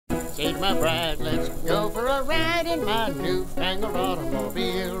Hey, my bride, let's go for a ride in my newfangled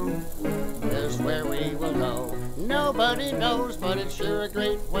automobile. This is where we will go. Nobody knows, but it's sure a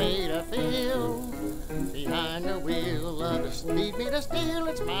great way to feel. Behind the wheel of the speed meter steel,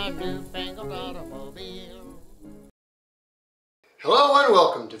 it's my newfangled automobile. Hello and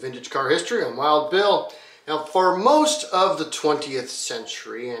welcome to Vintage Car History. I'm Wild Bill. Now, for most of the 20th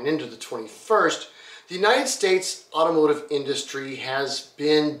century and into the 21st, the United States automotive industry has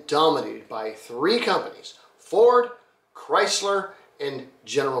been dominated by three companies: Ford, Chrysler, and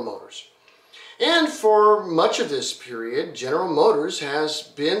General Motors. And for much of this period, General Motors has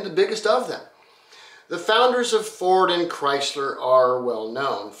been the biggest of them. The founders of Ford and Chrysler are well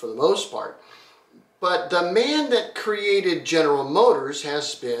known for the most part, but the man that created General Motors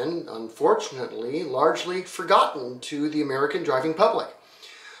has been, unfortunately, largely forgotten to the American driving public.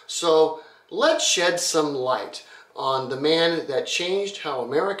 So let's shed some light on the man that changed how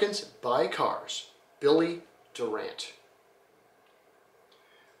Americans buy cars, Billy Durant.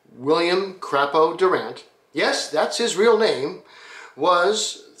 William Crapo Durant, yes, that's his real name,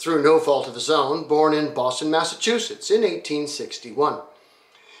 was, through no fault of his own, born in Boston, Massachusetts in 1861.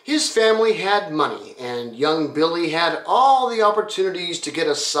 His family had money, and young Billy had all the opportunities to get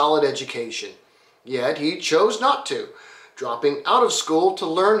a solid education. Yet he chose not to, dropping out of school to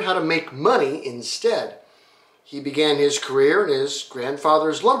learn how to make money instead. He began his career in his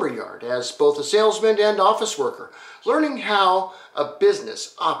grandfather's lumberyard as both a salesman and office worker, learning how a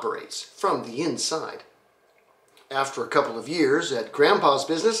business operates from the inside. After a couple of years at Grandpa's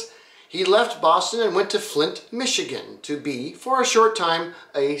business, he left Boston and went to Flint, Michigan to be, for a short time,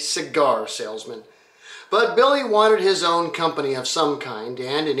 a cigar salesman. But Billy wanted his own company of some kind,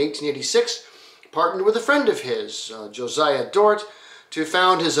 and in 1886 partnered with a friend of his, Josiah Durant, to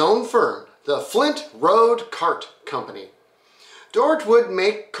found his own firm, the Flint Road Cart Company. Durant would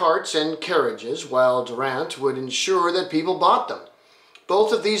make carts and carriages, while Durant would ensure that people bought them.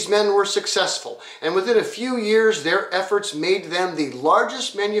 Both of these men were successful, and within a few years their efforts made them the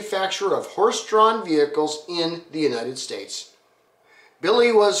largest manufacturer of horse-drawn vehicles in the United States.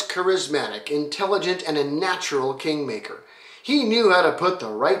 Billy was charismatic, intelligent, and a natural kingmaker. He knew how to put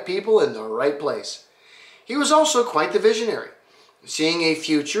the right people in the right place. He was also quite the visionary, seeing a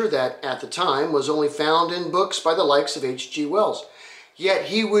future that at the time was only found in books by the likes of H.G. Wells. Yet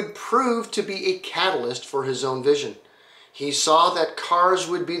he would prove to be a catalyst for his own vision. He saw that cars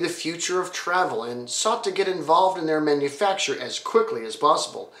would be the future of travel and sought to get involved in their manufacture as quickly as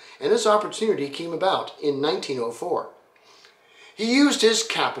possible, and this opportunity came about in 1904. He used his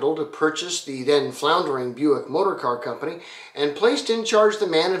capital to purchase the then floundering Buick Motor Car Company and placed in charge the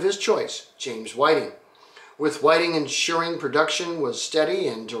man of his choice, James Whiting. With Whiting ensuring production was steady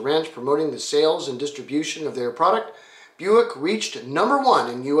and Durant promoting the sales and distribution of their product, Buick reached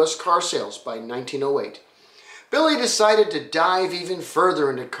 #1 in U.S. car sales by 1908. Billy decided to dive even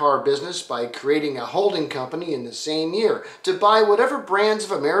further into car business by creating a holding company in the same year to buy whatever brands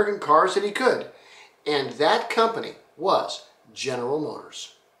of American cars that he could. And that company was General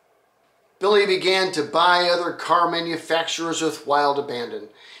Motors. Billy began to buy other car manufacturers with wild abandon.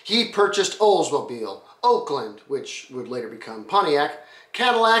 He purchased Oldsmobile, Oakland, which would later become Pontiac,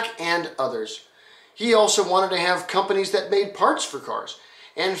 Cadillac, and others. He also wanted to have companies that made parts for cars,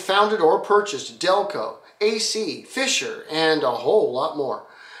 and founded or purchased Delco, AC, Fisher, and a whole lot more.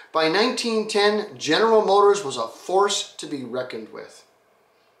 By 1910, General Motors was a force to be reckoned with.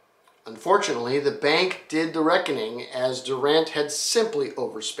 Unfortunately, the bank did the reckoning, as Durant had simply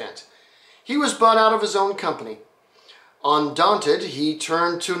overspent. He was bought out of his own company. Undaunted, he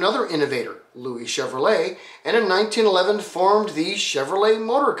turned to another innovator, Louis Chevrolet, and in 1911 formed the Chevrolet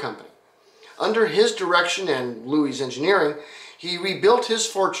Motor Company. Under his direction and Louis' engineering, he rebuilt his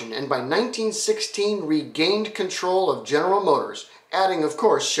fortune and by 1916 regained control of General Motors, adding, of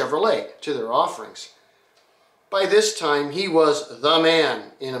course, Chevrolet to their offerings. By this time, he was the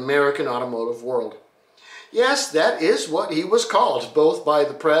man in American automotive world. Yes, that is what he was called, both by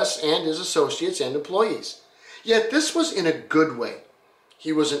the press and his associates and employees. Yet this was in a good way.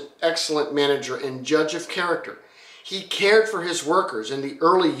 He was an excellent manager and judge of character. He cared for his workers, and the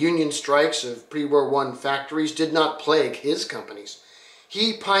early union strikes of pre-War I factories did not plague his companies.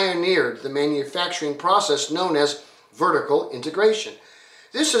 He pioneered the manufacturing process known as vertical integration.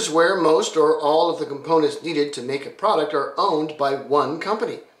 This is where most or all of the components needed to make a product are owned by one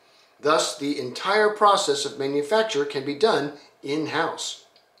company. Thus, the entire process of manufacture can be done in-house.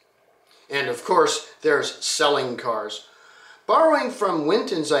 And of course, there's selling cars. Borrowing from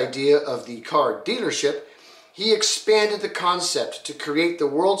Winton's idea of the car dealership, he expanded the concept to create the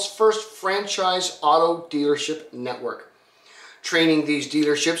world's first franchise auto dealership network. Training these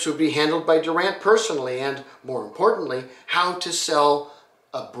dealerships would be handled by Durant personally, and more importantly, how to sell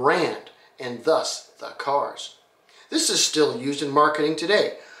a brand, and thus the cars. This is still used in marketing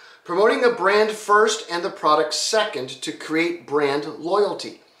today, promoting a brand first and the product second to create brand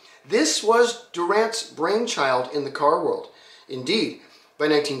loyalty. This was Durant's brainchild in the car world. Indeed, by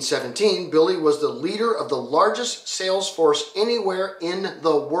 1917, Billy was the leader of the largest sales force anywhere in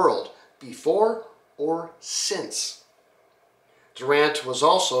the world, before or since. Durant was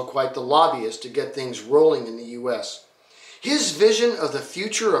also quite the lobbyist to get things rolling in the U.S. His vision of the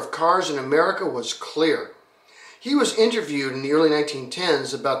future of cars in America was clear. He was interviewed in the early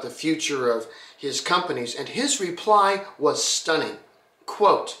 1910s about the future of his companies, and his reply was stunning.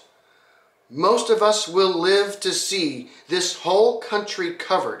 Quote, "Most of us will live to see this whole country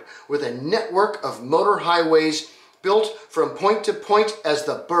covered with a network of motor highways built from point to point as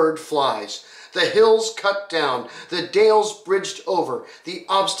the bird flies, the hills cut down, the dales bridged over, the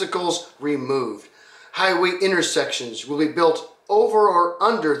obstacles removed. Highway intersections will be built over or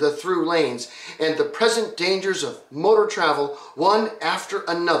under the through lanes, and the present dangers of motor travel, one after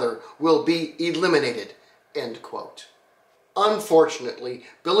another, will be eliminated." End quote. Unfortunately,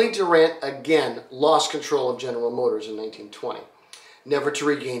 Billy Durant again lost control of General Motors in 1920, never to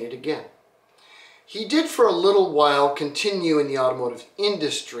regain it again. He did for a little while continue in the automotive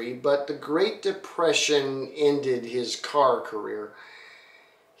industry, but the Great Depression ended his car career.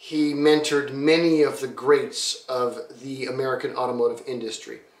 He mentored many of the greats of the American automotive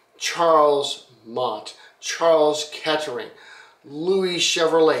industry: Charles Mott, Charles Kettering, Louis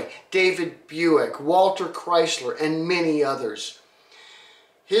Chevrolet, David Buick, Walter Chrysler, and many others.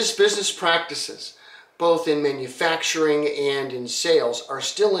 His business practices, both in manufacturing and in sales, are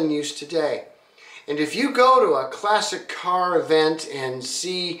still in use today. And if you go to a classic car event and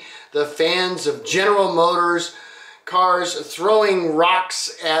see the fans of General Motors cars throwing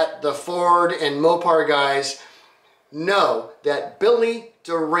rocks at the Ford and Mopar guys, know that Billy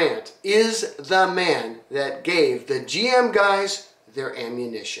Durant is the man that gave the GM guys their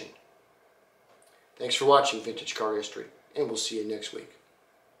ammunition. Thanks for watching Vintage Car History, and we'll see you next week.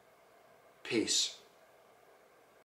 Peace.